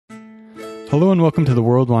Hello and welcome to the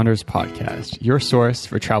World Wanderers podcast, your source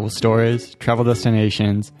for travel stories, travel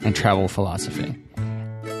destinations, and travel philosophy.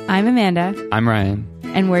 I'm Amanda. I'm Ryan.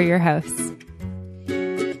 And we're your hosts.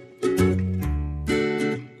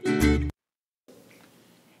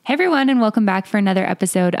 Hey everyone, and welcome back for another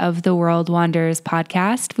episode of the World Wanderers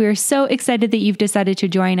podcast. We're so excited that you've decided to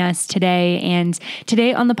join us today. And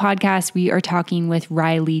today on the podcast, we are talking with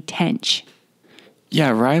Riley Tench. Yeah,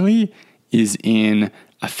 Riley is in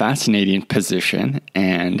a fascinating position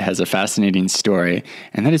and has a fascinating story,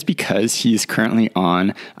 and that is because he's currently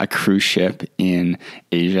on a cruise ship in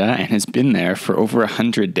Asia and has been there for over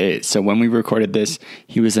 100 days. So when we recorded this,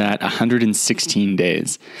 he was at 116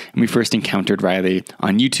 days. And we first encountered Riley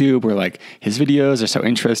on YouTube. We're like, his videos are so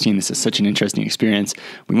interesting. This is such an interesting experience.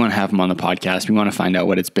 We want to have him on the podcast. We want to find out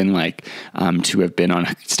what it's been like to have been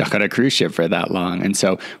stuck on a cruise ship for that long. And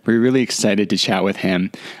so we're really excited to chat with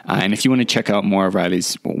him. And if you want to check out more of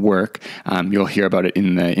Riley's work, you'll hear about it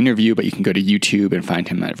in the interview, but you can go to YouTube and find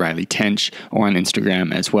him at Riley Tench or on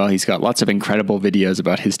Instagram as well. He's got lots of incredible videos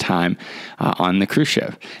about his time on the cruise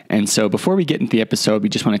ship. And so before we get into the episode, we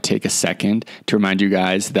just want to take a second to remind you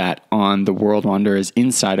guys that on the World Wanderers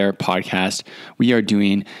Insider podcast, we are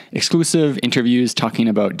doing exclusive interviews talking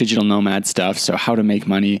about digital nomad stuff. So how to make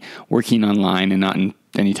money working online and not in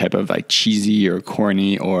any type of like cheesy or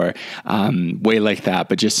corny or way like that,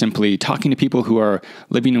 but just simply talking to people who are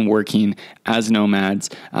living and working as nomads,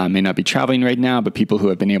 may not be traveling right now, but people who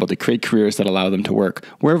have been able to create careers that allow them to work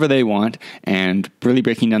wherever they want, and really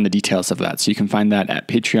breaking down the details of that. So you can find that at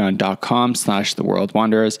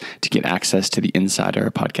patreon.com/theworldwanderers to get access to the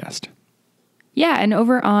Insider podcast. Yeah, and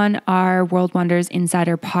over on our World Wanderers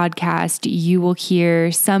Insider podcast, you will hear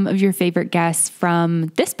some of your favorite guests from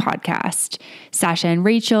this podcast. Sasha and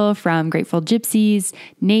Rachel from Grateful Gypsies,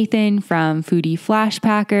 Nathan from Foodie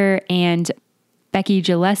Flashpacker, and Becky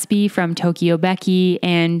Gillespie from Tokyo Becky,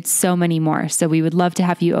 and so many more. So we would love to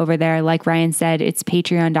have you over there. Like Ryan said, it's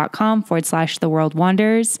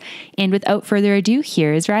patreon.com/theworldwanderers. And without further ado,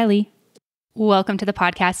 here is Riley. Welcome to the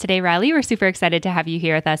podcast today, Riley. We're super excited to have you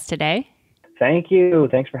here with us today. Thank you.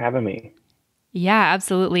 Thanks for having me. Yeah,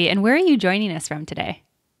 absolutely. And where are you joining us from today?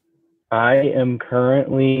 I am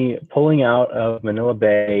currently pulling out of Manila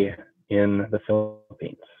Bay in the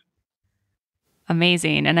Philippines.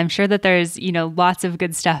 Amazing. And I'm sure that there's, lots of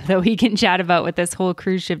good stuff that we can chat about with this whole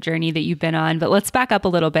cruise ship journey that you've been on. But let's back up a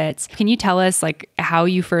little bit. Can you tell us how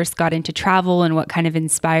you first got into travel and what kind of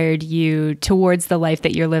inspired you towards the life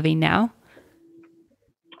that you're living now?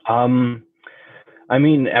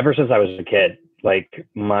 Ever since I was a kid,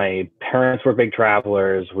 my parents were big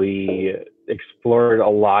travelers. We explored a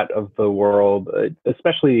lot of the world,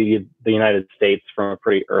 especially the United States, from a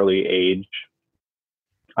pretty early age.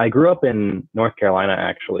 I grew up in North Carolina,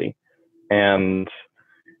 actually. And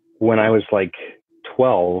when I was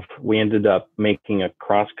 12, we ended up making a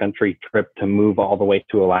cross-country trip to move all the way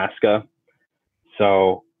to Alaska.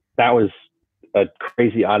 So that was a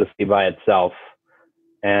crazy odyssey by itself.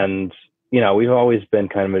 And we've always been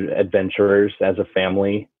kind of adventurers as a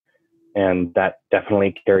family, and that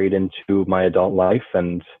definitely carried into my adult life.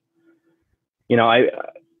 And, the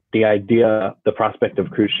prospect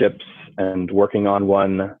of cruise ships and working on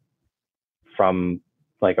one from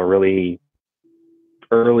a really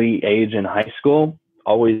early age in high school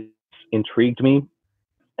always intrigued me.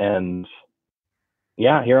 And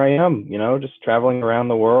yeah, here I am, just traveling around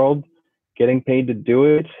the world, getting paid to do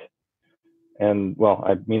it. And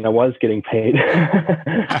I was getting paid.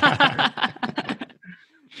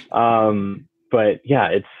 But yeah,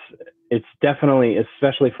 it's definitely,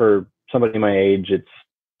 especially for somebody my age, it's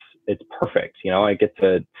perfect. I get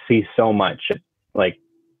to see so much, at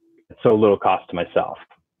so little cost to myself.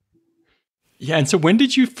 Yeah. And so when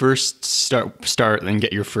did you first start and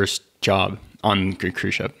get your first job on a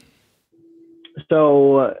cruise ship?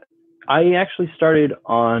 So I actually started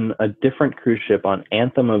on a different cruise ship, on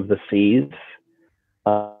Anthem of the Seas,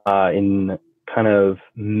 in kind of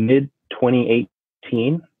mid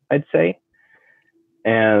 2018, I'd say.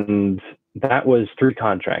 And that was 3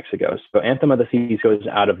 contracts ago. So Anthem of the Seas goes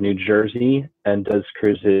out of New Jersey and does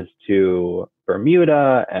cruises to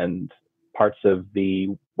Bermuda and parts of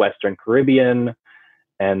the Western Caribbean.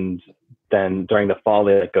 And then during the fall,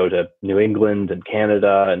 they go to New England and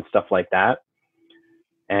Canada and stuff like that.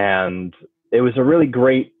 And it was a really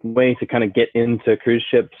great way to kind of get into cruise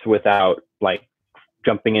ships without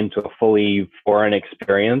jumping into a fully foreign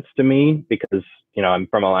experience to me, because, I'm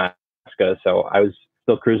from Alaska. So I was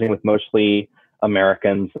still cruising with mostly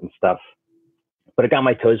Americans and stuff, but it got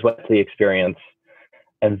my toes wet to the experience.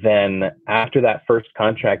 And then after that first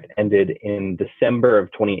contract ended in December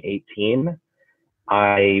of 2018,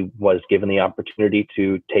 I was given the opportunity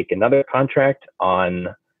to take another contract on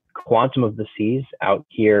Quantum of the Seas out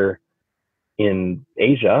here in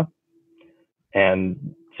Asia.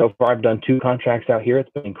 And so far I've done 2 contracts out here. It's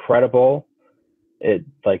been incredible. It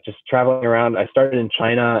like just traveling around. I started in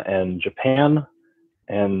China and Japan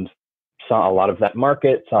and saw a lot of that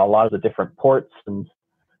market, saw a lot of the different ports and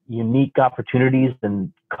unique opportunities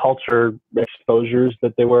and culture exposures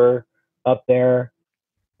that there were up there.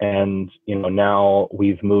 And, now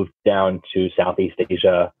we've moved down to Southeast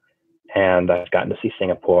Asia, and I've gotten to see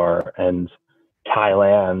Singapore and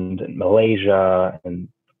Thailand and Malaysia and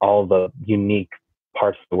all the unique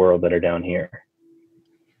parts of the world that are down here.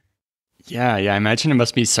 Yeah. I imagine it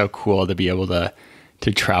must be so cool to be able to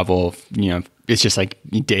travel, it's just like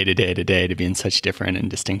day to day to day to be in such different and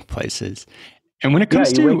distinct places. And when it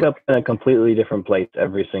comes you wake up in a completely different place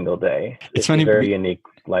every single day. It's funny, a very unique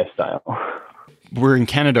lifestyle. We're in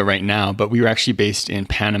Canada right now, but we were actually based in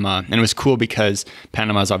Panama. And it was cool because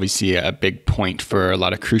Panama is obviously a big point for a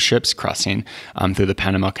lot of cruise ships crossing through the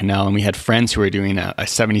Panama Canal. And we had friends who were doing a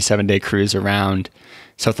 77-day cruise around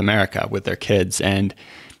South America with their kids. And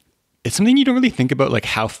it's something you don't really think about, like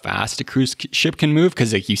how fast a cruise ship can move,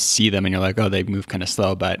 because like you see them and you're like, oh, they move kind of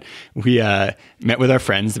slow. But we met with our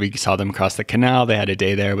friends. We saw them across the canal. They had a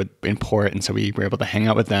day there in port. And so we were able to hang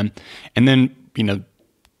out with them. And then,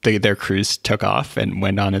 their cruise took off and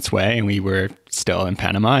went on its way, and we were still in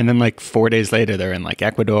Panama. And then like 4 days later, they're in like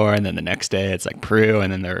Ecuador, and then the next day it's like Peru,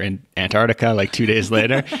 and then they're in Antarctica like 2 days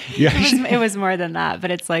later. It was more than that, but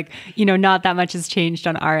it's like, not that much has changed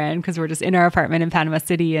on our end because we're just in our apartment in Panama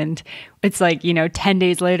City, and it's like, 10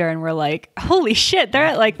 days later and we're like, holy shit, they're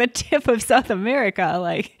at like the tip of South America.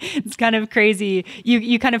 Like, it's kind of crazy.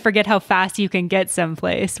 You kind of forget how fast you can get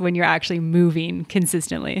someplace when you're actually moving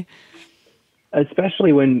consistently.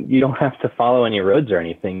 Especially when you don't have to follow any roads or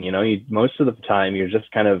anything. Most of the time you're just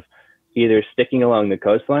kind of either sticking along the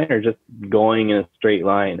coastline or just going in a straight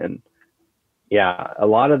line. And yeah, a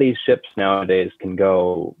lot of these ships nowadays can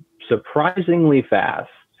go surprisingly fast.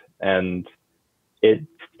 And it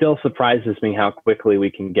still surprises me how quickly we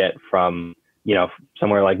can get from,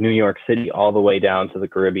 somewhere like New York City all the way down to the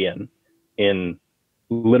Caribbean in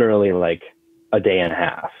literally like a day and a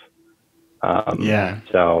half.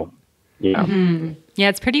 So yeah. Mm-hmm. Yeah,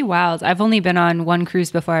 it's pretty wild. I've only been on one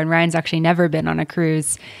cruise before, and Ryan's actually never been on a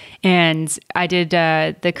cruise. And I did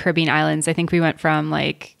the Caribbean islands. I think we went from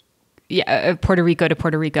Puerto Rico to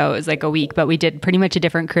Puerto Rico. It was like a week, but we did pretty much a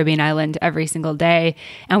different Caribbean island every single day.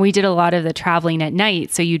 And we did a lot of the traveling at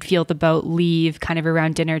night. So you'd feel the boat leave kind of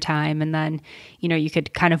around dinner time. And then, you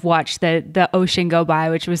could kind of watch the ocean go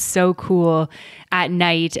by, which was so cool at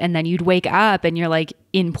night. And then you'd wake up and you're like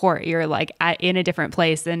in port, you're like in a different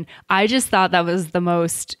place. And I just thought that was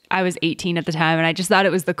I was 18 at the time. And I just thought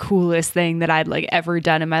it was the coolest thing that I'd like ever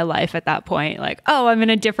done in my life at that point. Like, oh, I'm in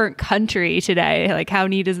a different country today. Like, how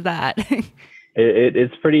neat is that?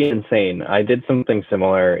 It's pretty insane. I did something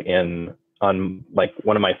similar on like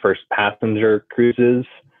one of my first passenger cruises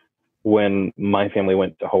when my family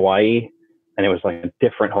went to Hawaii, and it was like a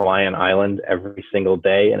different Hawaiian island every single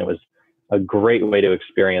day. And it was a great way to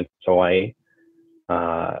experience Hawaii.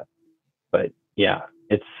 But yeah,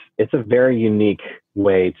 it's a very unique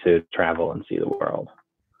way to travel and see the world.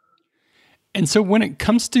 And so when it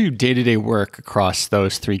comes to day-to-day work across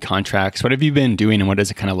those 3 contracts, what have you been doing and what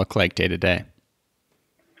does it kind of look like day to day?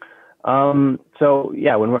 So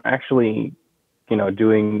yeah, when we're actually,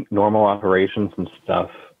 doing normal operations and stuff,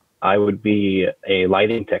 I would be a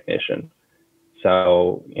lighting technician.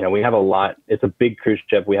 So, we have it's a big cruise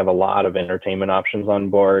ship. We have a lot of entertainment options on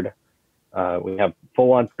board. We have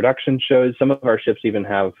full-on production shows. Some of our ships even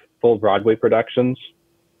have full Broadway productions.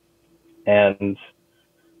 And,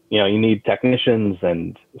 you need technicians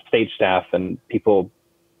and stage staff and people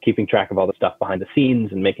keeping track of all the stuff behind the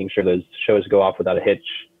scenes and making sure those shows go off without a hitch.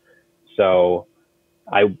 So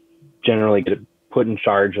I generally get put in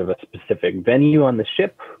charge of a specific venue on the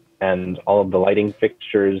ship and all of the lighting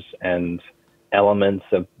fixtures and elements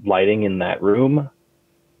of lighting in that room.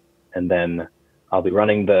 And then I'll be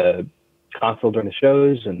running the console during the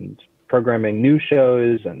shows and programming new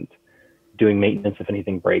shows and doing maintenance if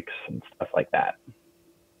anything breaks and stuff like that.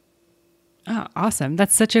 Oh, awesome.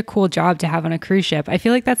 That's such a cool job to have on a cruise ship. I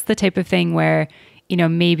feel like that's the type of thing where,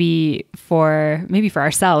 maybe for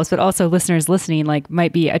ourselves, but also listeners listening, like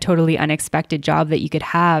might be a totally unexpected job that you could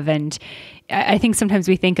have. And I think sometimes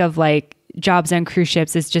we think of like jobs on cruise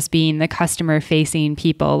ships as just being the customer facing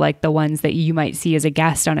people, like the ones that you might see as a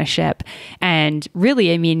guest on a ship. And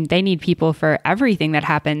really, they need people for everything that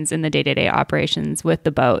happens in the day-to-day operations with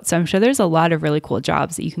the boat. So I'm sure there's a lot of really cool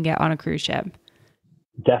jobs that you can get on a cruise ship.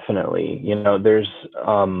 definitely. There's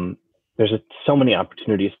so many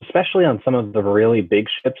opportunities, especially on some of the really big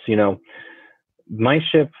ships. My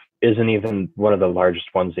ship isn't even one of the largest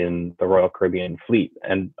ones in the Royal Caribbean fleet.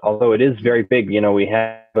 And although it is very big, we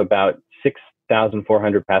have about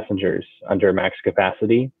 6,400 passengers under max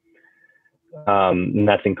capacity. And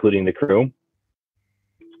that's including the crew.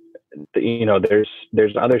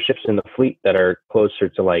 There's other ships in the fleet that are closer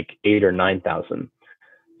to like 8 or 9,000.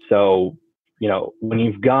 So, when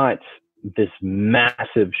you've got this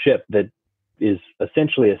massive ship that is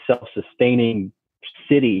essentially a self-sustaining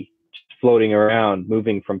city floating around,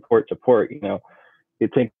 moving from port to port,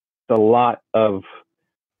 it takes a lot of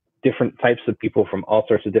different types of people from all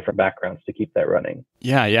sorts of different backgrounds to keep that running.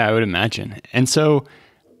 Yeah, I would imagine. And so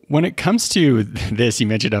when it comes to this, you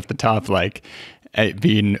mentioned off the top, like it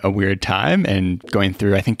being a weird time and going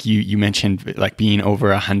through, I think you mentioned like being over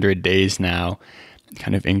 100 days now,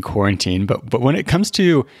 kind of in quarantine. But when it comes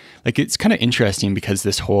to like, it's kind of interesting because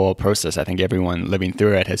this whole process, I think everyone living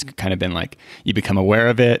through it has kind of been like, you become aware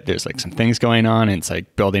of it. There's like some things going on and it's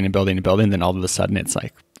like building and building and building. Then all of a sudden it's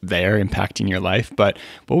like there impacting your life. But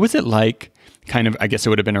what was it like kind of, I guess it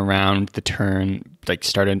would have been around the turn, like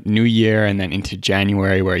start a new year and then into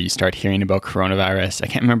January where you start hearing about coronavirus. I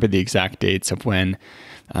can't remember the exact dates of when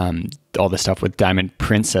all the stuff with Diamond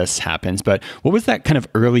Princess happens, but what was that kind of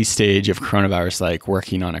early stage of coronavirus like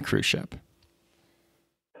working on a cruise ship?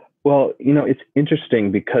 Well, it's interesting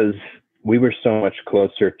because we were so much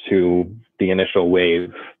closer to the initial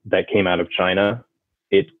wave that came out of China.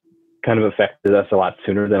 It kind of affected us a lot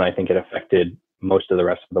sooner than I think it affected most of the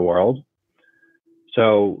rest of the world.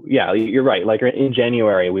 So yeah, you're right. Like in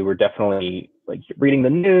January, we were definitely like reading the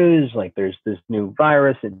news, like there's this new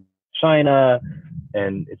virus in China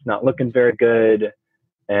and it's not looking very good.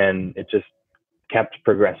 And it just kept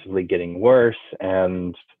progressively getting worse.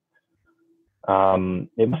 And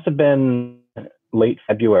it must have been late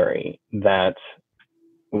February that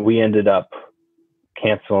we ended up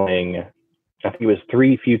canceling, I think it was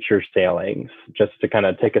 3 future sailings, just to kind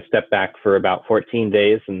of take a step back for about 14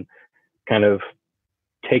 days and kind of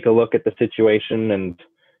take a look at the situation and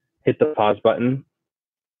hit the pause button.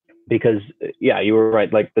 Because yeah, you were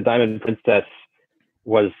right. Like the Diamond Princess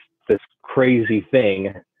was this crazy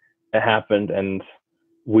thing that happened and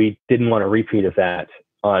we didn't want a repeat of that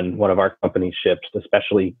on one of our company's ships,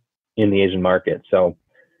 especially in the Asian market. So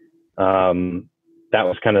that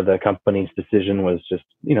was kind of the company's decision, was just,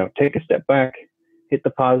 take a step back, hit the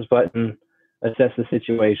pause button, assess the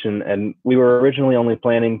situation. And we were originally only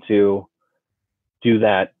planning to do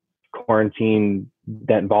that voluntary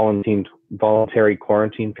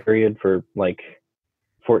quarantine period for like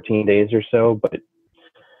 14 days or so, but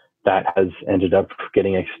that has ended up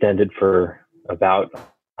getting extended for about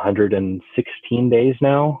 116 days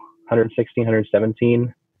now, 116,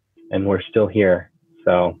 117, and we're still here.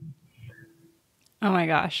 So. Oh my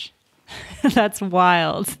gosh. That's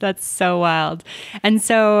wild. That's so wild. And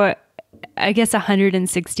so I guess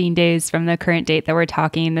 116 days from the current date that we're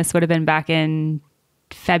talking, this would have been back in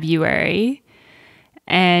February.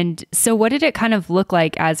 And so what did it kind of look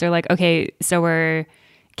like as they're like, okay, so we're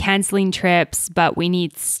canceling trips, but we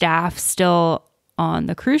need staff still on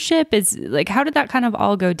the cruise ship? Is like, how did that kind of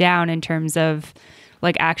all go down in terms of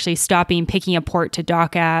like actually stopping, picking a port to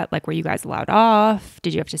dock at? Like, were you guys allowed off?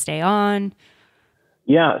 Did you have to stay on?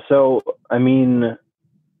 Yeah. So, I mean,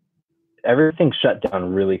 everything shut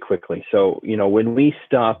down really quickly. So, when we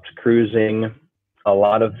stopped cruising, a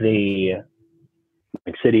lot of the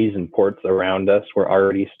cities and ports around us were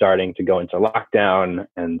already starting to go into lockdown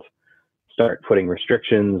and start putting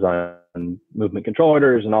restrictions on movement control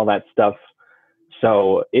orders and all that stuff.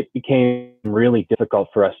 So it became really difficult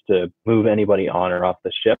for us to move anybody on or off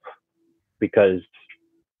the ship because,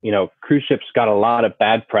 cruise ships got a lot of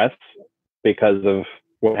bad press because of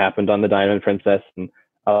what happened on the Diamond Princess and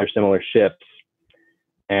other similar ships.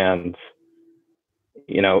 And,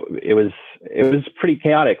 it was pretty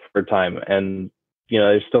chaotic for a time. And,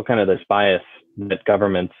 there's still kind of this bias that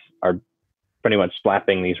governments are pretty much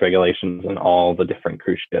slapping these regulations on all the different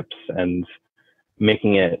cruise ships and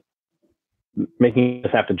making us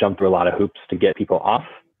have to jump through a lot of hoops to get people off,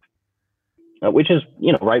 which is,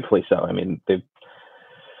 rightfully so. I mean,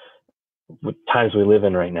 with times we live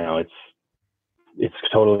in right now, it's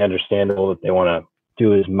totally understandable that they want to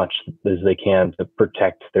do as much as they can to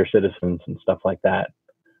protect their citizens and stuff like that.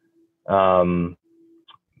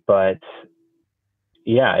 But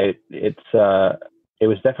yeah, it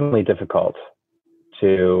was definitely difficult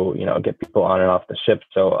to, get people on and off the ship.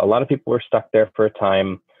 So a lot of people were stuck there for a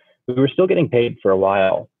time. We were still getting paid for a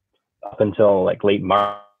while, up until like late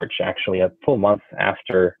March, actually a full month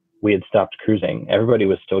after we had stopped cruising. Everybody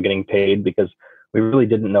was still getting paid because we really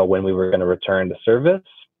didn't know when we were going to return to service.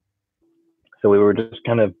 So we were just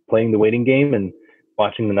kind of playing the waiting game and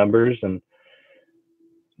watching the numbers. And,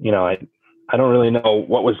 I don't really know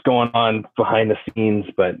what was going on behind the scenes,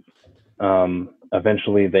 but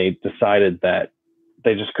eventually they decided that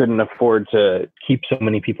they just couldn't afford to keep so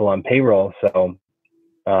many people on payroll. So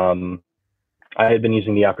I had been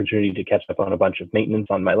using the opportunity to catch up on a bunch of maintenance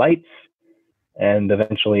on my lights. And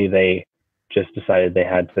eventually they just decided they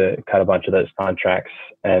had to cut a bunch of those contracts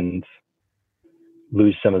and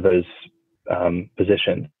lose some of those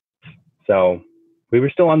positions. So we were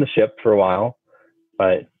still on the ship for a while,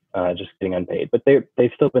 but just getting unpaid. But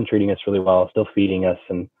they've still been treating us really well, still feeding us,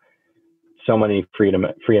 and so many free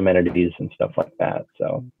amenities and stuff like that.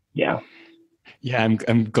 So yeah. Yeah,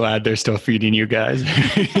 I'm glad they're still feeding you guys.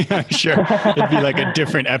 I'm sure it'd be like a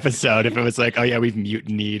different episode if it was like, oh yeah, we've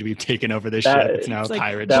mutinied, we've taken over the ship. It's now a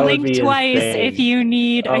pirate ship. Blink twice if you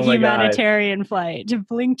need a humanitarian flight.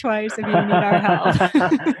 Blink twice if you need our help.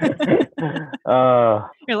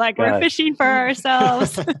 You're like, we're fishing for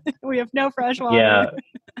ourselves. We have no fresh water.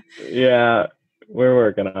 Yeah, we're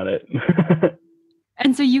working on it.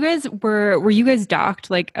 And so you guys were you guys docked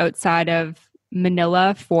like outside of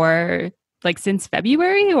Manila for like since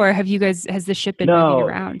February, or has the ship been moving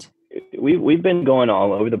around? We've been going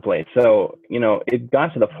all over the place. So, it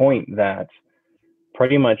got to the point that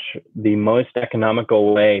pretty much the most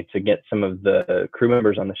economical way to get some of the crew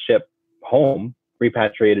members on the ship home,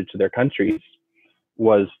 repatriated to their countries,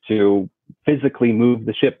 was to physically move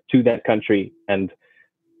the ship to that country and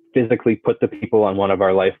physically put the people on one of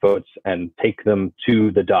our lifeboats and take them to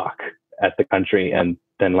the dock at the country, and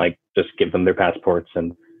then just give them their passports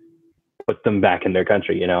and put them back in their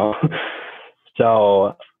country,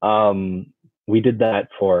 So we did that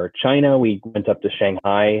for China. We went up to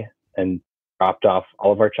Shanghai and dropped off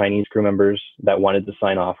all of our Chinese crew members that wanted to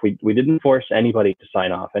sign off. We didn't force anybody to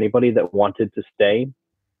sign off. Anybody that wanted to stay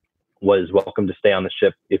was welcome to stay on the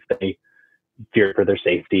ship if they feared for their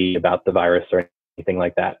safety about the virus or anything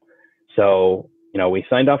like that. So, we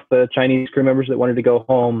signed off the Chinese crew members that wanted to go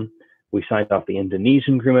home. We signed off the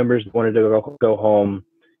Indonesian crew members that wanted to go home.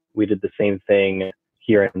 We did the same thing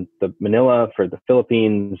here in Manila for the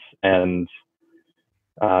Philippines and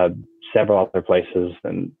several other places,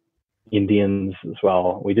 and Indians as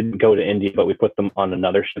well. We didn't go to India, but we put them on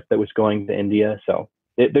another ship that was going to India. So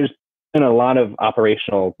there's been a lot of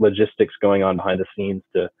operational logistics going on behind the scenes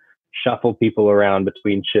to shuffle people around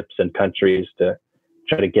between ships and countries to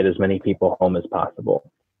try to get as many people home as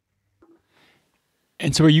possible.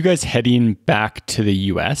 And so are you guys heading back to the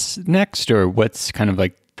US next, or what's kind of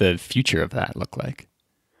like the future of that look like?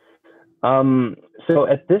 So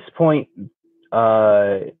at this point,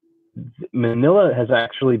 Manila has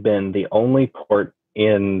actually been the only port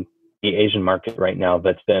in the Asian market right now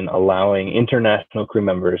that's been allowing international crew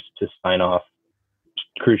members to sign off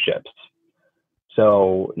cruise ships.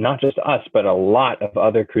 So not just us, but a lot of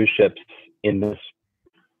other cruise ships in this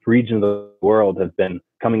region of the world have been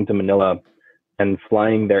coming to Manila and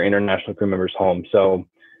flying their international crew members home. So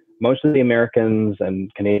most of the Americans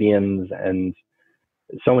and Canadians and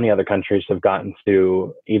so many other countries have gotten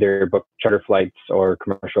to either book charter flights or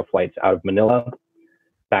commercial flights out of Manila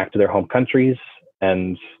back to their home countries.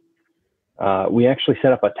 And we actually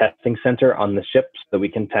set up a testing center on the ship so that we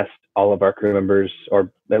can test all of our crew members,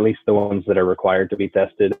 or at least the ones that are required to be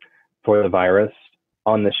tested for the virus,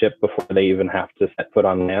 on the ship before they even have to set foot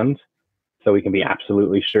on land. So we can be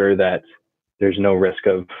absolutely sure that there's no risk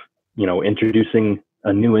of, introducing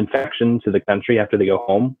a new infection to the country after they go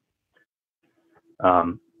home.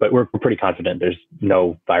 But we're pretty confident there's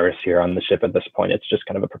no virus here on the ship at this point. It's just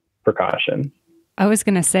kind of a precaution. I was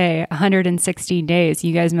going to say 160 days.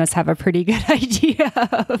 You guys must have a pretty good idea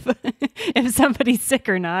of if somebody's sick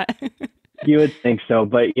or not. You would think so.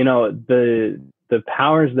 But, the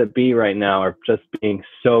powers that be right now are just being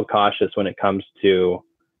so cautious when it comes to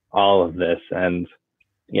all of this. And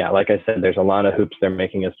yeah, like I said, there's a lot of hoops they're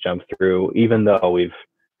making us jump through, even though we've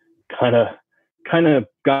kind of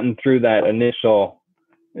gotten through that initial,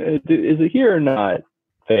 is it here or not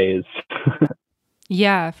phase.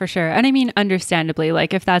 Yeah, for sure. And I mean, understandably,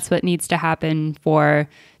 like if that's what needs to happen for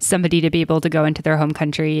somebody to be able to go into their home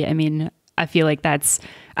country, I mean, I feel like that's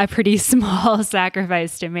a pretty small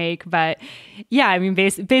sacrifice to make. But yeah, I mean,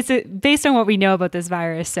 based on what we know about this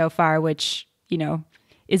virus so far, which,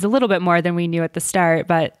 is a little bit more than we knew at the start,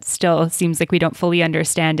 but still seems like we don't fully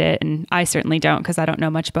understand it. And I certainly don't, because I don't know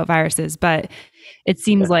much about viruses. But it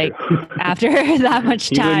seems like after that much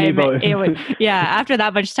time, after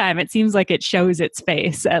that much time, it seems like it shows its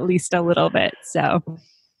face at least a little bit. So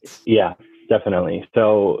yeah, definitely.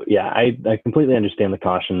 So yeah, I completely understand the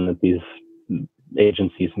caution that these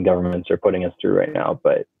agencies and governments are putting us through right now,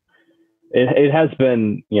 but it has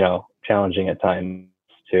been, challenging at times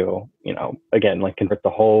to, again, like convert the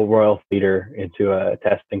whole Royal Theater into a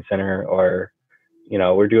testing center, or,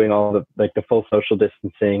 we're doing all the full social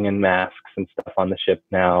distancing and masks and stuff on the ship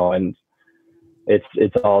now. And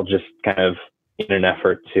it's all just kind of in an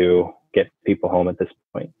effort to get people home at this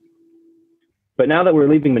point. But now that we're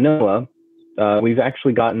leaving Manila, we've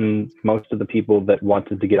actually gotten most of the people that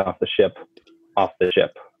wanted to get off the ship.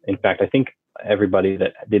 In fact, I think everybody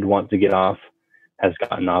that did want to get off has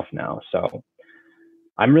gotten off now. So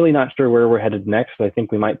I'm really not sure where we're headed next. I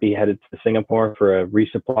think we might be headed to Singapore for a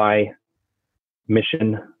resupply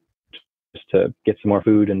mission, just to get some more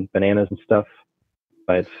food and bananas and stuff.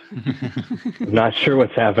 But I'm not sure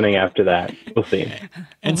what's happening after that. We'll see.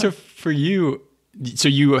 And so for you, so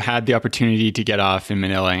you had the opportunity to get off in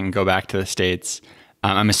Manila and go back to the States.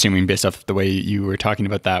 I'm assuming based off the way you were talking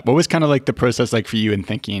about that. What was kind of like the process like for you in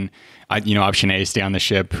thinking, option A, stay on the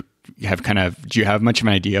ship? Do you have much of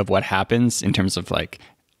an idea of what happens in terms of like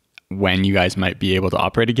when you guys might be able to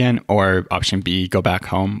operate again, or option B, go back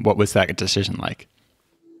home? What was that decision like?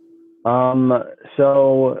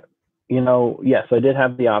 So, yes, I did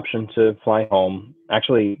have the option to fly home.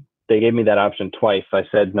 Actually, they gave me that option twice. I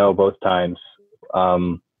said no both times.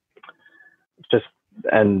 And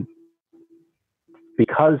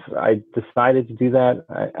because I decided to do that,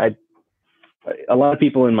 a lot of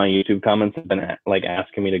people in my YouTube comments have been like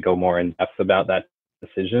asking me to go more in depth about that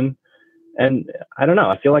decision. And I don't know,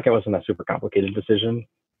 I feel like it wasn't a super complicated decision.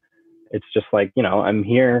 It's just like, I'm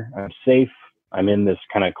here, I'm safe, I'm in this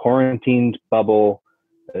kind of quarantined bubble,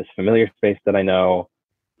 this familiar space that I know,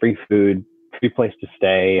 free food, free place to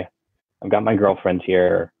stay. I've got my girlfriend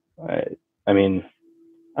here. I mean,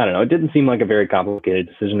 I don't know. It didn't seem like a very complicated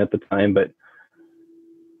decision at the time, but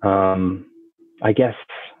I guess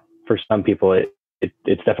for some people, it's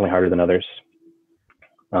definitely harder than others.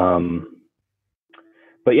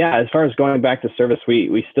 But yeah, as far as going back to service,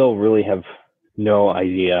 we still really have no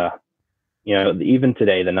idea. Even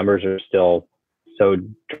today, the numbers are still so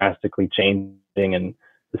drastically changing, and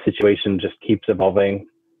the situation just keeps evolving.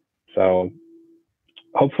 So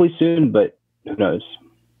hopefully soon, but who knows?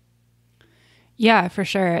 Yeah, for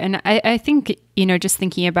sure. And I think, just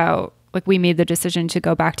thinking about, like, we made the decision to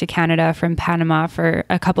go back to Canada from Panama for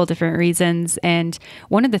a couple different reasons. And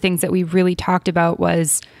one of the things that we really talked about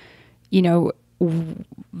was,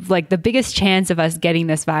 like the biggest chance of us getting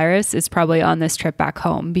this virus is probably on this trip back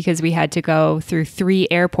home, because we had to go through 3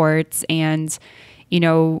 airports, and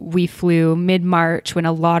we flew mid-March when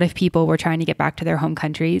a lot of people were trying to get back to their home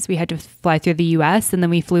countries. We had to fly through the US, and then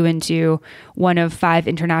we flew into one of 5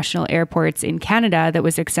 international airports in Canada that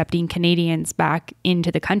was accepting Canadians back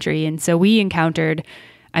into the country. And so we encountered,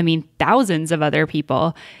 thousands of other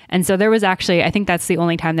people. And so there was actually, I think that's the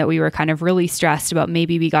only time that we were kind of really stressed about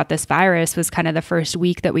maybe we got this virus, was kind of the first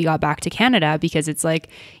week that we got back to Canada, because it's like,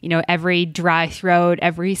 every dry throat,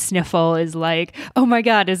 every sniffle is like, oh my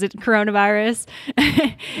God, is it coronavirus?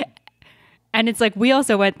 And it's like, we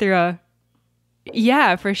also went through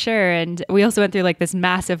yeah, for sure. And we also went through like this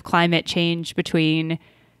massive climate change between,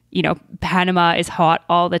 Panama is hot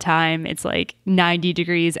all the time. It's like 90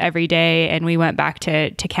 degrees every day. And we went back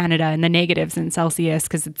to Canada in the negatives in Celsius,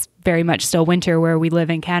 because it's very much still winter where we live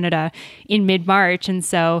in Canada, in mid-March. And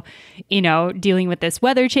so, dealing with this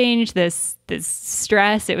weather change, this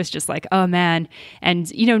stress, it was just like, oh man.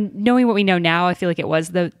 And, knowing what we know now, I feel like it was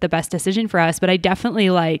the best decision for us. But I definitely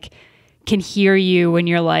can hear you when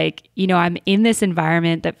you're like, I'm in this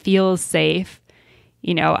environment that feels safe.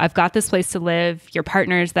 I've got this place to live. Your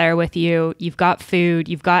partner's there with you. You've got food.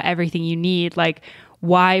 You've got everything you need. Like,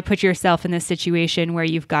 why put yourself in this situation where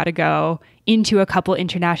you've got to go into a couple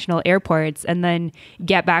international airports and then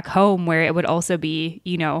get back home where it would also be,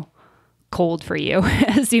 cold for you,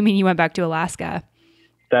 assuming you went back to Alaska?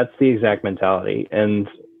 That's the exact mentality. And,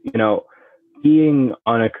 being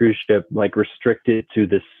on a cruise ship, like restricted to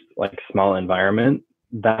this like small environment,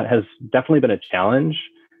 that has definitely been a challenge.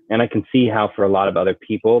 And I can see how for a lot of other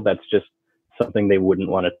people, that's just something they wouldn't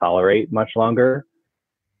want to tolerate much longer.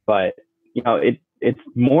 But, it's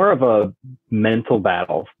more of a mental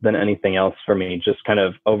battle than anything else for me, just kind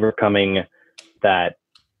of overcoming that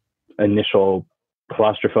initial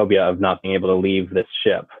claustrophobia of not being able to leave this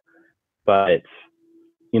ship. But,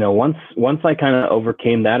 once I kind of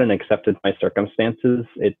overcame that and accepted my circumstances,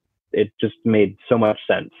 it just made so much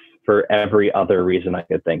sense for every other reason I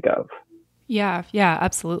could think of. Yeah, yeah,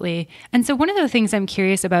 absolutely. And so one of the things I'm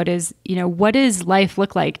curious about is, what does life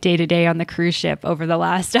look like day to day on the cruise ship over the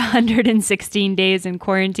last 116 days in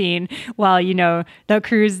quarantine while,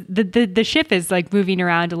 the ship is like moving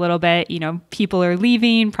around a little bit, people are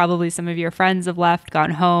leaving, probably some of your friends have left,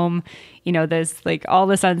 gone home, there's like all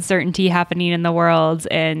this uncertainty happening in the world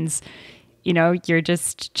and, you're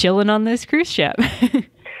just chilling on this cruise ship.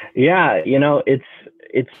 Yeah,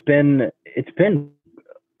 it's been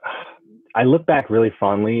I look back really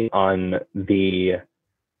fondly on the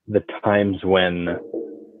times when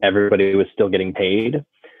everybody was still getting paid,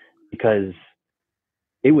 because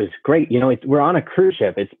it was great. We're on a cruise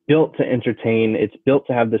ship. It's built to entertain. It's built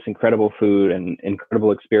to have this incredible food and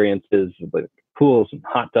incredible experiences, like pools and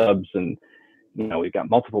hot tubs, and we've got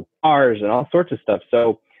multiple bars and all sorts of stuff.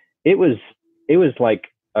 So it was like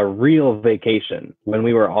a real vacation when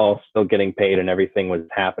we were all still getting paid and everything was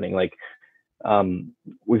happening. Like,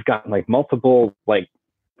 we've got like multiple like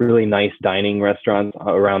really nice dining restaurants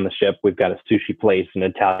around the ship. We've got a sushi place, an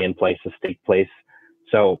Italian place, a steak place.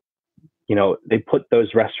 So, they put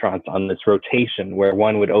those restaurants on this rotation where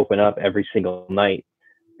one would open up every single night,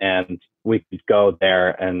 and we could go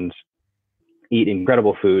there and eat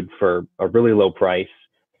incredible food for a really low price.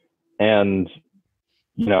 And,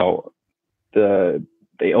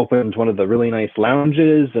 they opened one of the really nice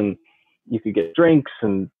lounges, and you could get drinks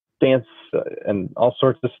and dance and all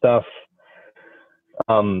sorts of stuff.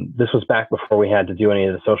 This was back before we had to do any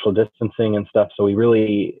of the social distancing and stuff. So we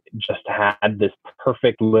really just had this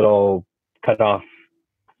perfect little cut off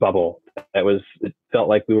bubble it felt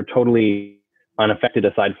like we were totally unaffected,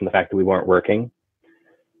 aside from the fact that we weren't working.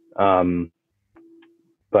 But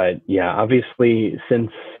yeah, obviously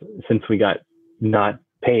since we got not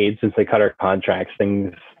paid, since they cut our contracts,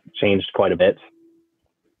 things changed quite a bit.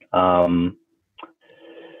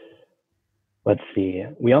 Let's see.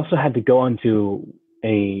 We also had to go onto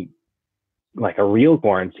a real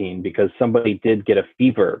quarantine because somebody did get a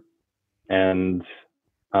fever, and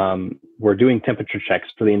we're doing temperature checks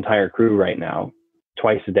for the entire crew right now,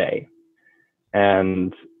 twice a day.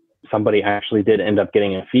 And somebody actually did end up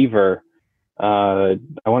getting a fever. I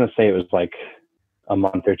want to say it was like a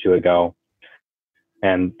month or two ago,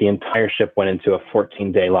 and the entire ship went into a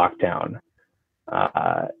 14-day lockdown.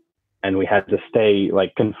 And we had to stay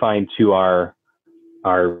like confined to our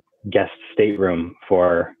guest stateroom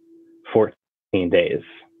for 14 days,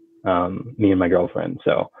 me and my girlfriend.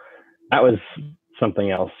 So that was something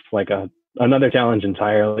else, like another challenge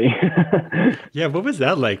entirely. Yeah, what was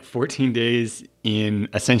that like? 14 days in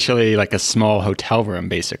essentially like a small hotel room,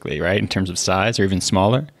 basically, right? In terms of size, or even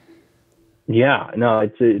smaller? Yeah, no,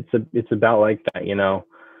 it's about like that,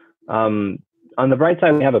 On the bright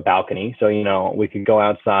side, we have a balcony, so we could go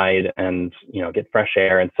outside and get fresh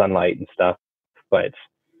air and sunlight and stuff. But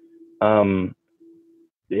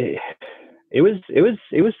it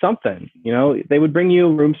was something. They would bring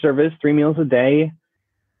you room service, 3 meals a day.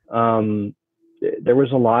 There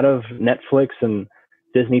was a lot of Netflix and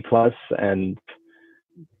Disney Plus and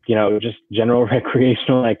just general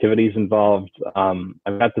recreational activities involved.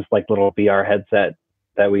 I've got this like little VR headset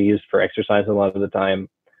that we use for exercise a lot of the time,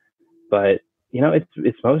 but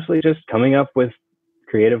it's mostly just coming up with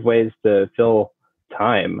creative ways to fill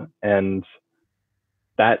time, and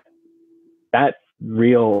that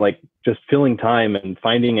real, like, just filling time and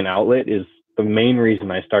finding an outlet is the main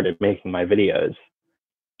reason I started making my videos,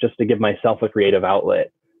 just to give myself a creative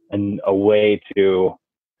outlet and a way to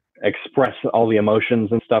express all the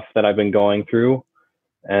emotions and stuff that I've been going through.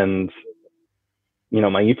 And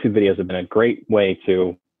my YouTube videos have been a great way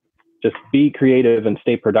to just be creative and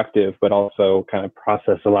stay productive, but also kind of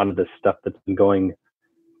process a lot of this stuff that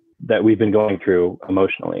we've been going through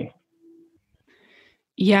emotionally.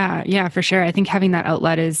 Yeah, for sure. I think having that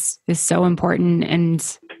outlet is so important.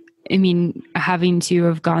 And I mean, having to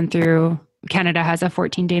have gone through, Canada has a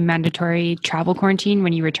 14-day mandatory travel quarantine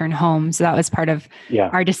when you return home. So that was part of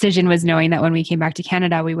our decision, was knowing that when we came back to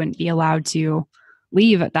Canada, we wouldn't be allowed to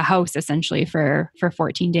leave the house essentially for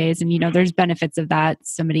 14 days. And, there's benefits of that.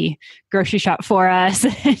 Somebody grocery shop for us,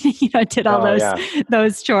 did all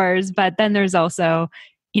those chores. But then there's also,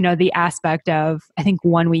 the aspect of, I think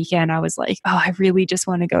one weekend I was like, oh, I really just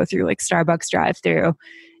want to go through like Starbucks drive-through.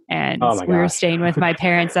 And we were staying with my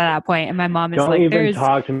parents at that point, and my mom is Don't like, even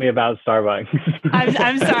talk to me about Starbucks.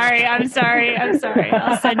 I'm sorry. I'll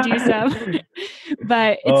send you some.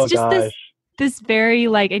 But it's just this very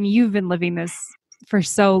like, and you've been living this for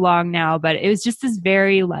so long now, but it was just this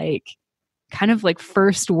very like kind of like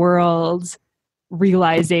first world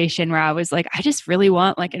realization where I was like, I just really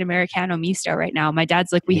want like an Americano misto right now. My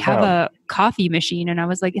dad's like, we have a coffee machine. And I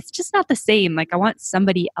was like, it's just not the same. Like, I want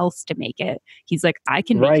somebody else to make it. He's like, I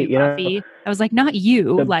can make you coffee. I was like, not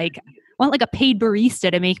you. Like, I want like a paid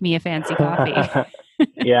barista to make me a fancy coffee.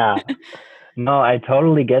 Yeah. No, I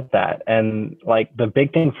totally get that. And like the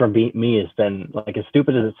big thing for me has been, like, as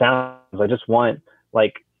stupid as it sounds, I just want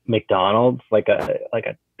like McDonald's, like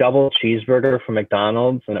a double cheeseburger from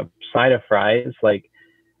McDonald's and a side of fries. Like,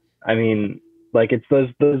 I mean, like, it's those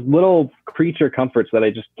little creature comforts that I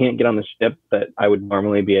just can't get on the ship that I would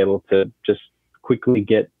normally be able to just quickly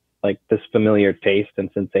get, like this familiar taste and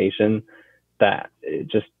sensation, that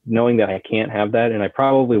just knowing that I can't have that, and I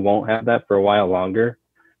probably won't have that for a while longer.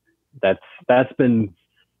 That's been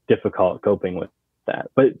difficult coping with that.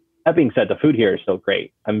 But that being said, the food here is still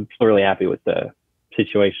great. I'm still really happy with the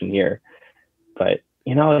situation here. But,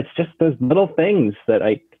 you know, it's just those little things that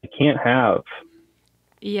I can't have.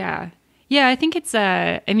 Yeah. Yeah, I think it's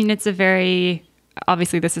a very,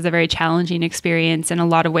 obviously this is a very challenging experience in a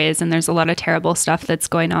lot of ways. And there's a lot of terrible stuff that's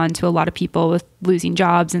going on to a lot of people with losing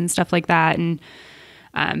jobs and stuff like that. And,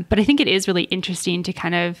 but I think it is really interesting to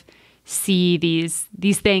kind of see these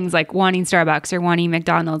things like wanting Starbucks or wanting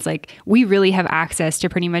McDonald's. Like, we really have access to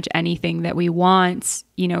pretty much anything that we want,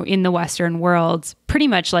 you know, in the Western world, pretty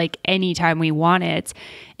much like anytime we want it.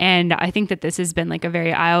 And I think that this has been like a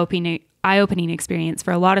very eye-opening experience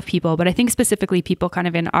for a lot of people, but I think specifically people kind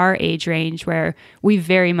of in our age range where we've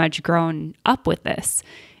very much grown up with this.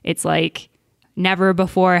 It's like, never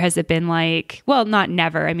before has it been like, well, not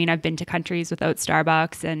never. I mean, I've been to countries without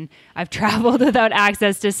Starbucks and I've traveled without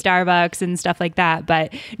access to Starbucks and stuff like that.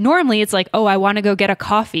 But normally it's like, oh, I want to go get a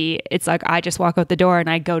coffee. It's like, I just walk out the door and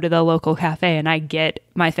I go to the local cafe and I get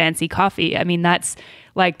my fancy coffee. I mean, that's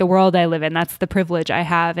like the world I live in. That's the privilege I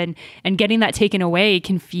have. And getting that taken away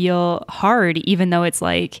can feel hard, even though it's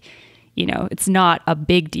like, you know, it's not a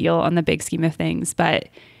big deal on the big scheme of things. But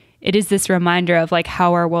it is this reminder of like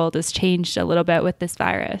how our world has changed a little bit with this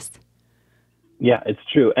virus. Yeah, it's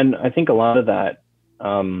true. And I think a lot of that,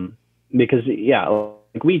 because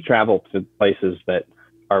like we travel to places that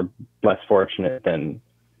are less fortunate than,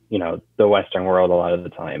 you know, the Western world a lot of the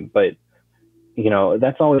time, but you know,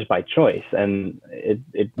 that's always by choice. And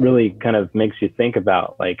it really kind of makes you think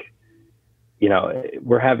about, like, you know,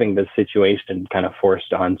 we're having this situation kind of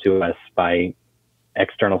forced onto us by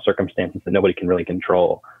external circumstances that nobody can really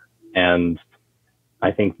control. And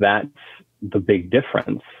I think that's the big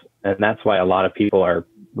difference. And that's why a lot of people are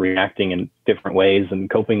reacting in different ways and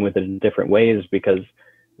coping with it in different ways, because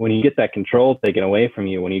when you get that control taken away from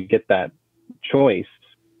you, when you get that choice,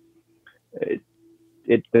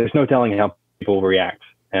 there's no telling how people will react.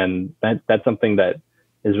 And that's something that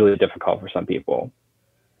is really difficult for some people.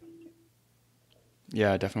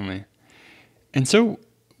 Yeah, definitely. And so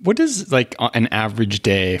what does like an average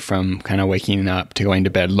day from kind of waking up to going to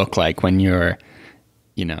bed look like when you're,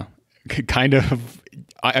 you know, kind of,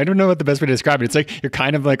 I don't know what the best way to describe it. It's like you're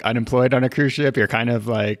kind of like unemployed on a cruise ship. You're kind of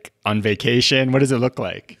like on vacation. What does it look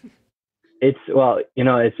like? Well, you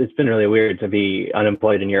know, it's been really weird to be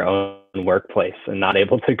unemployed in your own workplace and not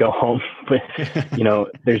able to go home. But, you know,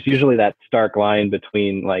 there's usually that stark line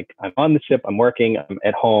between like, I'm on the ship, I'm working, I'm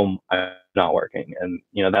at home, I'm not working. And,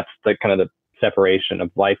 you know, that's the kind of the separation of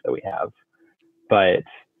life that we have. But,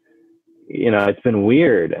 you know, it's been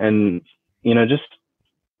weird. And, you know, just,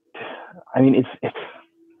 I mean,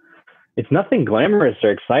 it's nothing glamorous or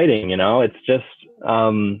exciting, you know. It's just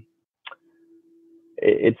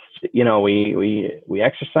it's, you know, we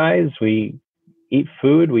exercise, we eat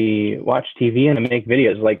food, we watch TV, and make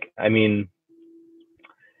videos. Like, I mean,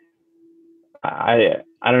 I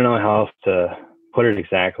don't know how else to put it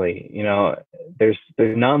exactly. You know, there's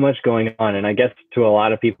not much going on, and I guess to a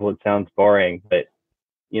lot of people it sounds boring, but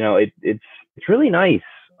you know, it's really nice,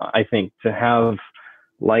 I think, to have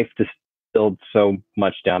life distilled so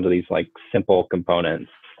much down to these like simple components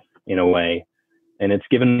in a way. And it's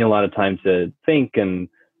given me a lot of time to think and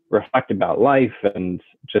reflect about life and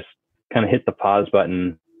just kind of hit the pause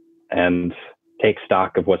button and take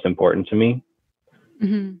stock of what's important to me.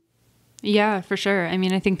 Mm-hmm. Yeah, for sure. I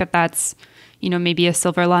mean, I think that's, you know, maybe a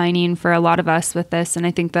silver lining for a lot of us with this. And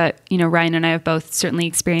I think that, you know, Ryan and I have both certainly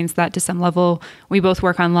experienced that to some level. We both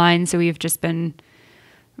work online, so we've just been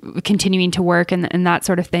continuing to work and that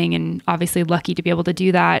sort of thing, and obviously lucky to be able to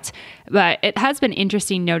do that. But it has been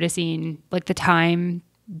interesting noticing like the time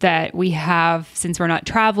that we have since we're not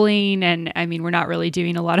traveling. And I mean, we're not really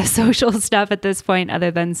doing a lot of social stuff at this point other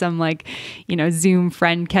than some like, you know, Zoom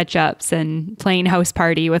friend catch ups and playing house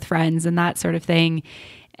party with friends and that sort of thing.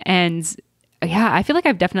 And yeah, I feel like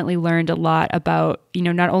I've definitely learned a lot about,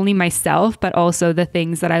 not only myself, but also the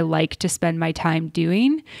things that I like to spend my time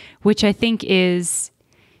doing, which I think is,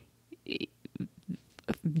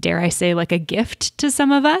 dare I say, like a gift to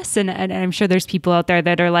some of us. And I'm sure there's people out there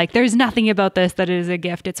that are like, there's nothing about this that is a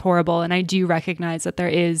gift. It's horrible. And I do recognize that there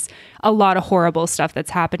is a lot of horrible stuff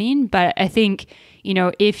that's happening. But I think,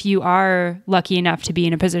 if you are lucky enough to be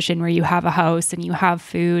in a position where you have a house and you have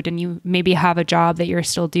food and you maybe have a job that you're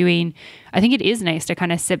still doing, I think it is nice to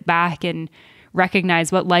kind of sit back and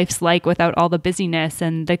recognize what life's like without all the busyness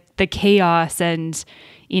and the chaos and,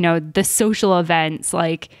 the social events.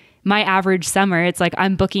 Like, my average summer, it's like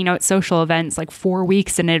I'm booking out social events like 4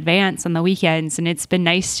 weeks in advance on the weekends. And it's been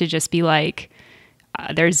nice to just be like,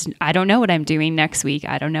 I don't know what I'm doing next week.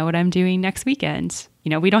 I don't know what I'm doing next weekend.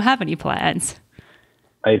 We don't have any plans.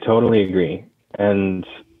 I totally agree. And,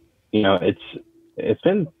 it's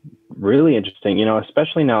been really interesting,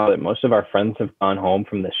 especially now that most of our friends have gone home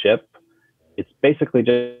from the ship. It's basically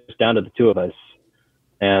just down to the two of us.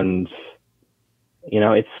 And,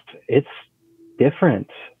 it's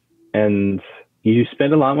different. And you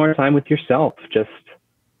spend a lot more time with yourself, just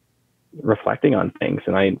reflecting on things.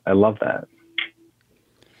 And I love that.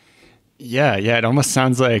 Yeah. It almost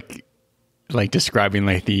sounds like describing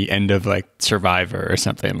like the end of like Survivor or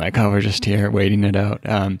something, like, oh, we're just here waiting it out.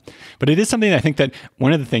 But it is something I think that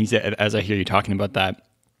one of the things that, as I hear you talking about that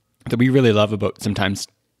we really love about sometimes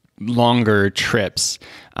longer trips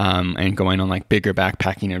and going on like bigger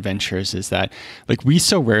backpacking adventures is that like we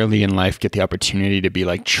so rarely in life get the opportunity to be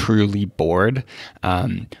like truly bored.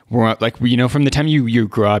 We're like, from the time you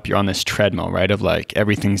grow up, you're on this treadmill, right? Of like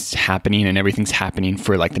everything's happening and everything's happening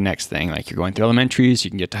for like the next thing. Like you're going through elementaries,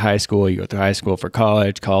 you can get to high school, you go through high school for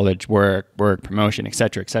college, work, promotion, et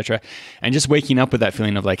cetera, et cetera. And just waking up with that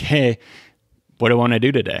feeling of like, hey, what do I want to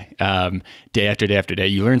do today? Day after day after day,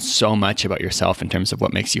 you learn so much about yourself in terms of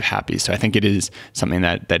what makes you happy. So I think it is something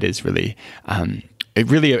that is really,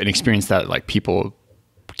 really an experience that like people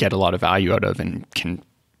get a lot of value out of and can,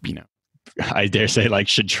 I dare say like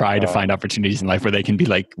should try to find opportunities in life where they can be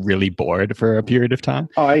like really bored for a period of time.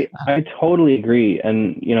 Oh, I totally agree.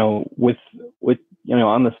 And, with,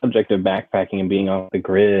 on the subject of backpacking and being off the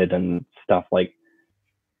grid and stuff, like,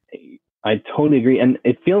 I totally agree. And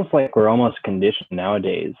it feels like we're almost conditioned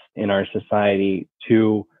nowadays in our society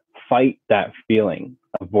to fight that feeling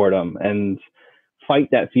of boredom and fight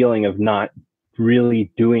that feeling of not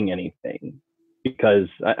really doing anything because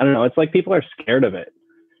I don't know, it's like people are scared of it.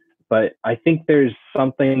 But I think there's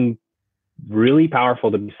something really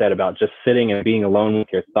powerful to be said about just sitting and being alone with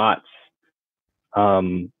your thoughts.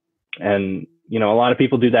 And, a lot of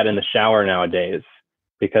people do that in the shower nowadays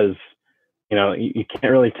because you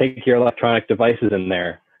can't really take your electronic devices in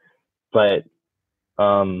there. But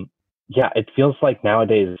it feels like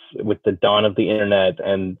nowadays with the dawn of the internet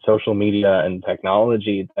and social media and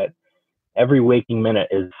technology that every waking minute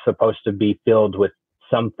is supposed to be filled with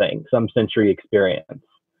something, some sensory experience.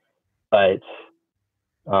 But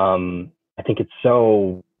I think it's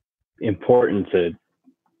so important to,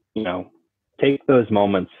 take those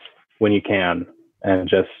moments when you can and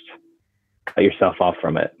just cut yourself off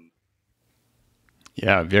from it.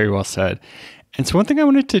 Yeah, very well said. And so one thing I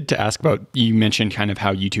wanted to ask about, you mentioned kind of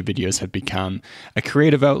how YouTube videos have become a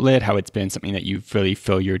creative outlet, how it's been something that you really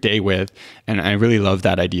fill your day with. And I really love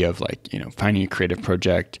that idea of like, finding a creative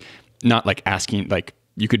project, not like asking, like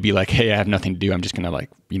you could be like, hey, I have nothing to do. I'm just going to like,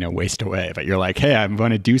 waste away. But you're like, hey, I'm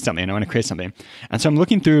going to do something. I want to create something. And so I'm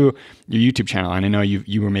looking through your YouTube channel and I know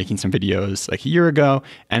you were making some videos like a year ago.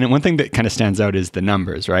 And one thing that kind of stands out is the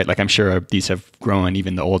numbers, right? Like I'm sure these have grown,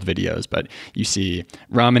 even the old videos, but you see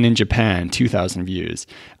ramen in Japan, 2,000 views,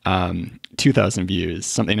 2,000 views,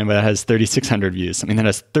 something that has 3,600 views, something that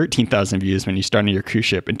has 13,000 views when you start on your cruise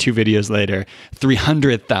ship, and 2 videos later,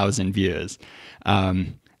 300,000 views.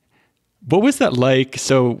 What was that like?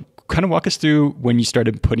 So kind of walk us through when you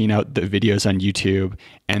started putting out the videos on YouTube,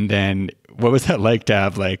 and then what was that like to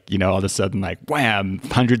have like, all of a sudden like, wham,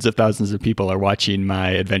 hundreds of thousands of people are watching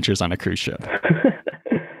my adventures on a cruise ship?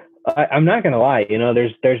 I'm not going to lie,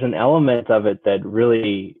 there's an element of it that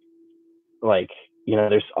really like,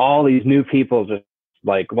 there's all these new people just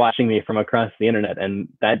like watching me from across the internet. And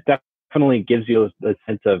that definitely gives you a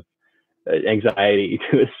sense of anxiety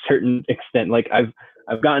to a certain extent. Like I've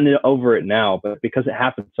gotten over it now, but because it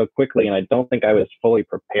happened so quickly and I don't think I was fully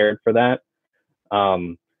prepared for that.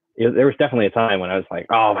 There was definitely a time when I was like,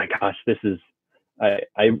 oh my gosh, this is,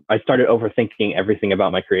 I started overthinking everything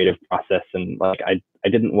about my creative process. And like, I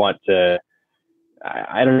didn't want to,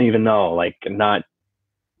 I don't even know, like not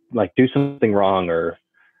like do something wrong, or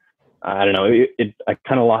I don't know. I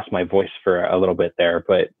kind of lost my voice for a little bit there,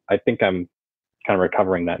 but I think I'm kind of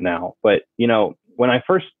recovering that now. But, you know, when I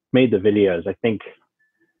first made the videos, I think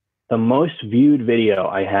the most viewed video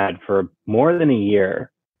I had for more than a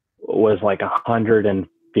year was like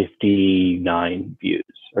 159 views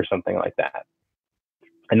or something like that.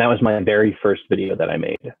 And that was my very first video that I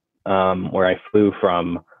made, where I flew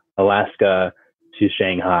from Alaska to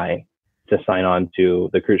Shanghai to sign on to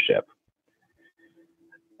the cruise ship.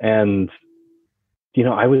 And, you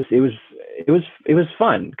know, it was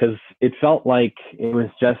fun because it felt like it was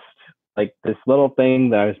just like this little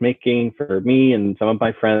thing that I was making for me and some of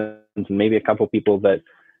my friends and maybe a couple people that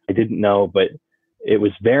I didn't know, but it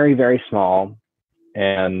was very, very small,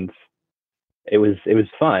 and it was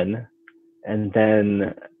fun. And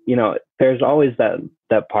then, you know, there's always that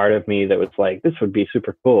part of me that was like, this would be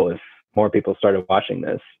super cool if more people started watching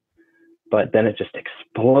this. But then it just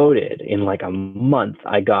exploded. In like a month,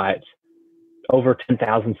 I got over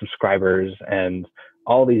 10,000 subscribers, and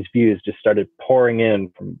all these views just started pouring in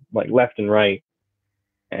from like left and right.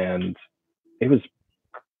 And it was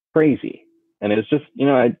crazy. And it was just, you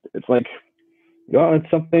know, it's like, well, it's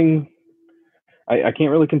something I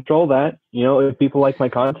can't really control that. You know, if people like my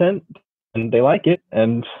content and they like it,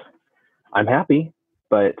 and I'm happy.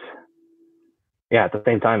 But yeah, at the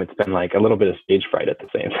same time, it's been like a little bit of stage fright at the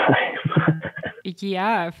same time.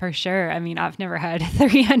 Yeah, for sure. I mean, I've never had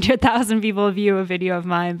 300,000 people view a video of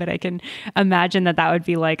mine, but I can imagine that would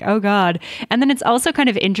be like, oh God. And then it's also kind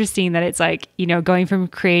of interesting that it's like, you know, going from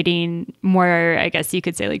creating more, I guess you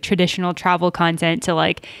could say like traditional travel content to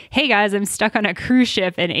like, hey guys, I'm stuck on a cruise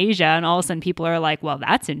ship in Asia. And all of a sudden people are like, well,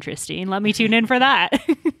 that's interesting. Let me tune in for that.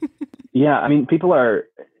 Yeah. I mean, people are,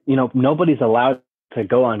 you know, nobody's allowed to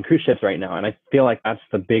go on cruise ships right now. And I feel like that's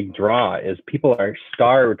the big draw, is people are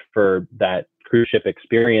starved for that cruise ship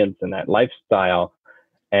experience and that lifestyle.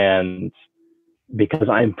 And because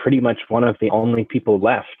I'm pretty much one of the only people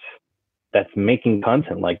left that's making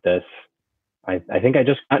content like this, I think I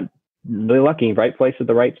just got really lucky, right place at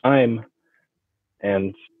the right time.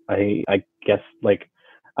 And I guess, like,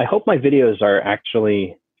 I hope my videos are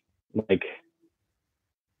actually like,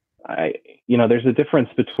 you know, there's a difference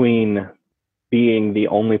between being the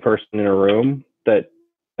only person in a room that's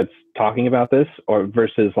talking about this, or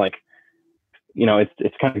versus like, you know,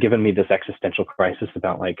 it's kind of given me this existential crisis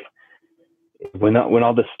about like, when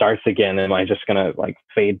all this starts again, am I just gonna like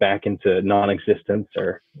fade back into non-existence,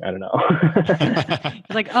 or I don't know.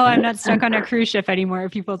 Like, oh, I'm not stuck on a cruise ship anymore.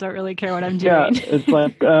 People don't really care what I'm doing. Yeah, it's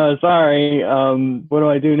like, sorry, what do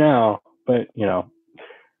I do now? But you know,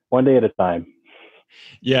 one day at a time.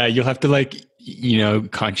 Yeah, you'll have to like, you know,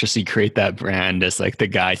 consciously create that brand as like the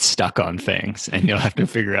guy stuck on things, and you'll have to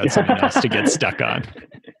figure out something else to get stuck on.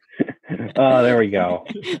 Oh, there we go.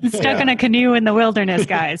 Stuck on a canoe in the wilderness,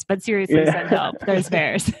 guys. But seriously, send help. There's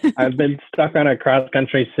bears. I've been stuck on a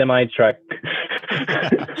cross-country semi-truck.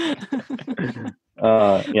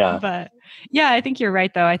 Yeah. But yeah, I think you're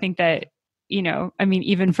right, though. I think that, you know, I mean,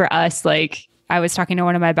 even for us, like, I was talking to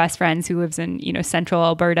one of my best friends who lives in, you know, central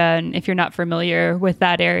Alberta. And if you're not familiar with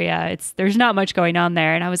that area, there's not much going on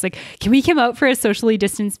there. And I was like, can we come out for a socially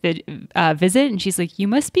distanced visit? And she's like, you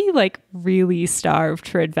must be like really starved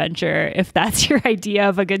for adventure if that's your idea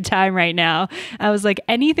of a good time right now. I was like,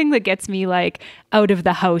 anything that gets me like out of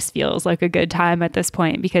the house feels like a good time at this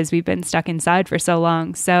point, because we've been stuck inside for so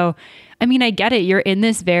long. So I mean, I get it. You're in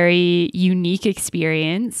this very unique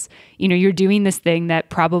experience. You know, you're doing this thing that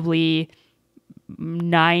probably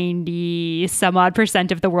 90 some odd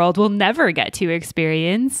 % of the world will never get to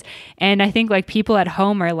experience. And I think like people at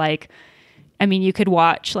home are like, I mean, you could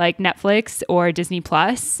watch like Netflix or Disney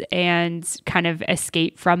Plus and kind of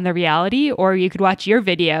escape from the reality, or you could watch your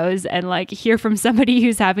videos and like hear from somebody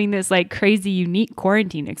who's having this like crazy unique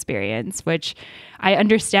quarantine experience, which I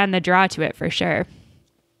understand the draw to it for sure.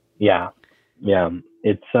 Yeah.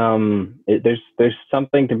 It's there's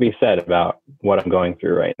something to be said about what I'm going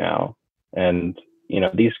through right now. And, you know,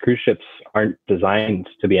 these cruise ships aren't designed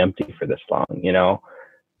to be empty for this long, you know.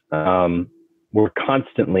 We're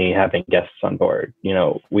constantly having guests on board. You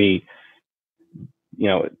know, the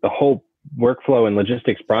whole workflow and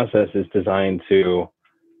logistics process is designed to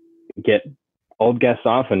get old guests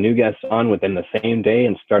off and new guests on within the same day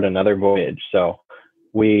and start another voyage. So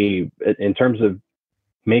in terms of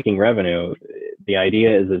making revenue, the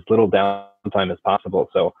idea is as little downtime as possible.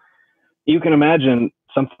 So you can imagine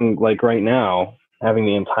something like right now, having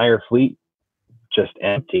the entire fleet just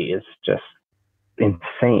empty is just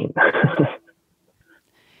insane.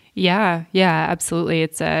 Yeah, absolutely.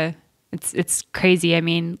 It's crazy. I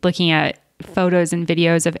mean, looking at photos and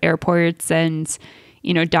videos of airports and,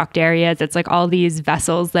 you know, docked areas, it's like all these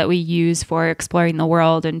vessels that we use for exploring the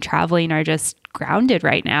world and traveling are just grounded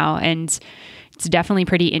right now. And it's definitely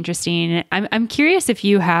pretty interesting. I'm curious if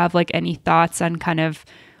you have like any thoughts on kind of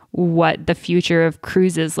what the future of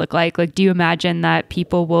cruises look like. Like, do you imagine that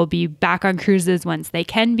people will be back on cruises once they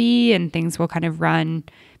can be and things will kind of run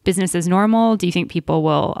business as normal? Do you think people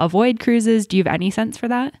will avoid cruises? Do you have any sense for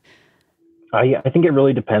that? I think it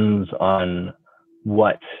really depends on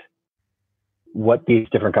what these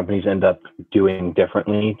different companies end up doing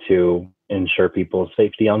differently to ensure people's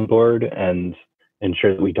safety on board and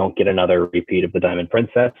ensure that we don't get another repeat of the Diamond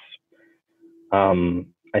Princess.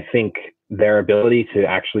 I think their ability to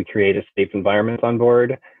actually create a safe environment on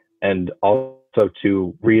board and also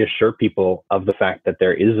to reassure people of the fact that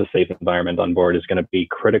there is a safe environment on board is going to be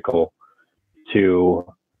critical to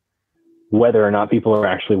whether or not people are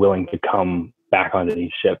actually willing to come back onto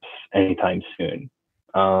these ships anytime soon.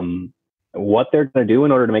 What they're going to do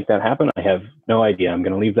in order to make that happen, I have no idea. I'm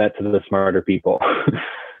going to leave that to the smarter people.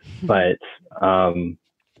 But I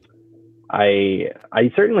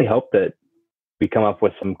certainly hope that we come up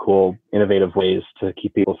with some cool, innovative ways to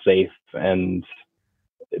keep people safe and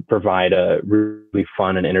provide a really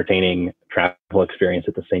fun and entertaining travel experience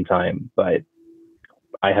at the same time. But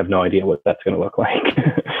I have no idea what that's going to look like.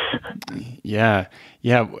 Yeah.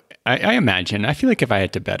 I imagine. I feel like if I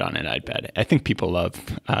had to bet on it, I'd bet it. I think people love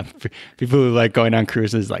people who like going on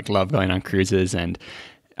cruises, like love going on cruises, and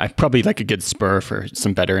I probably like a good spur for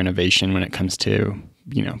some better innovation when it comes to,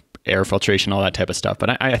 you know, air filtration, all that type of stuff.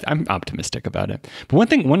 But I'm optimistic about it.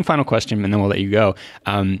 But one final question, and then we'll let you go.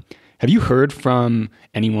 Have you heard from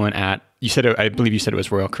anyone at? I believe you said it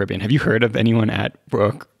was Royal Caribbean. Have you heard of anyone at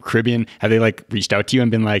Royal Caribbean? Have they like reached out to you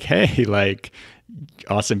and been like, hey, like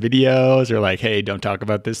awesome videos, or like, hey, don't talk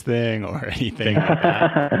about this thing or anything like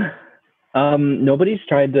that? Nobody's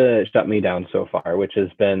tried to shut me down so far, which has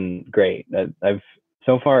been great. I've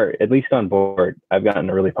so far, at least on board, I've gotten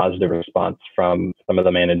a really positive response from some of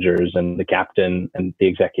the managers and the captain and the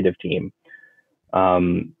executive team.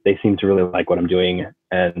 They seem to really like what I'm doing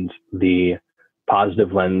and the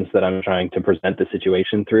positive lens that I'm trying to present the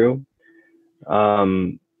situation through.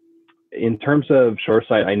 In terms of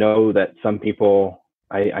shoreside, I know that some people,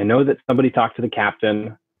 I know that somebody talked to the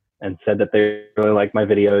captain and said that they really like my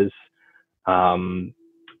videos.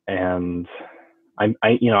 And I'm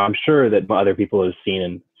sure that other people have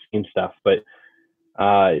seen stuff, but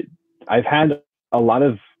I've had a lot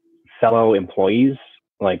of fellow employees,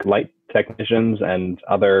 like light technicians and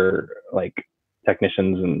other like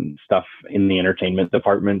technicians and stuff in the entertainment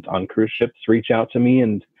department on cruise ships, reach out to me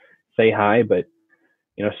and say hi. But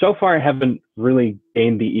so far I haven't really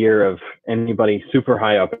gained the ear of anybody super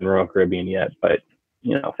high up in Royal Caribbean yet. But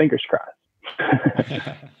fingers crossed.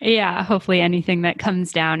 Yeah, hopefully anything that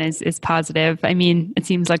comes down is positive. I mean, it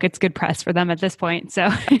seems like it's good press for them at this point. So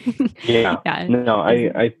yeah. No,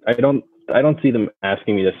 I don't see them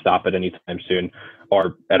asking me to stop it anytime soon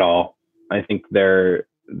or at all. I think they're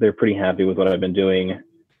pretty happy with what I've been doing,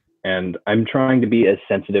 and I'm trying to be as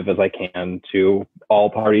sensitive as I can to all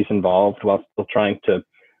parties involved while still trying to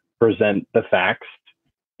present the facts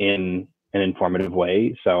in an informative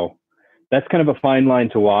way. So that's kind of a fine line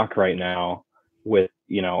to walk right now with,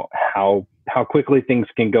 how quickly things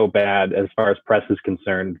can go bad as far as press is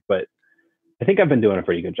concerned. But I think I've been doing a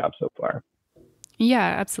pretty good job so far.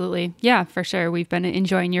 Yeah, absolutely. Yeah, for sure. We've been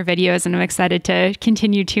enjoying your videos, and I'm excited to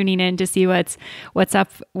continue tuning in to see what's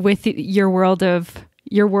up with your world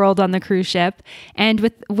on the cruise ship.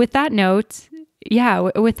 And with that note,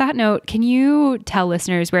 can you tell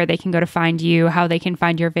listeners where they can go to find you, how they can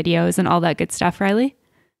find your videos and all that good stuff, Riley?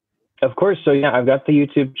 Of course. So yeah, I've got the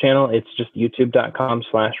YouTube channel. It's just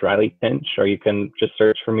youtube.com/Riley Tench, or you can just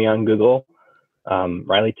search for me on Google,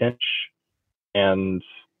 Riley Tench. And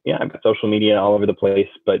yeah, I've got social media all over the place,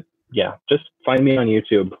 but yeah, just find me on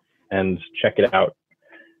YouTube and check it out.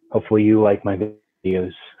 Hopefully you like my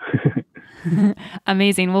videos.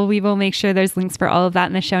 Amazing. Well, we will make sure there's links for all of that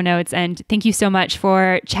in the show notes. And thank you so much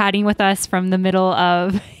for chatting with us from the middle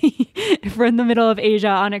of Asia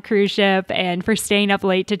on a cruise ship, and for staying up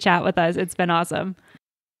late to chat with us. It's been awesome.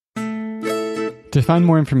 To find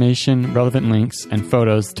more information, relevant links, and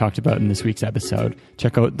photos talked about in this week's episode,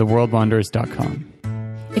 check out theworldwanderers.com.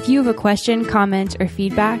 If you have a question, comment, or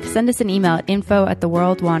feedback, send us an email at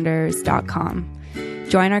info@theworldwanderers.com.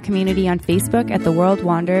 Join our community on Facebook at The World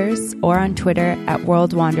Wanderers or on Twitter at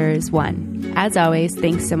World Wanderers 1. As always,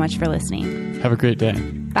 thanks so much for listening. Have a great day.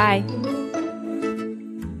 Bye.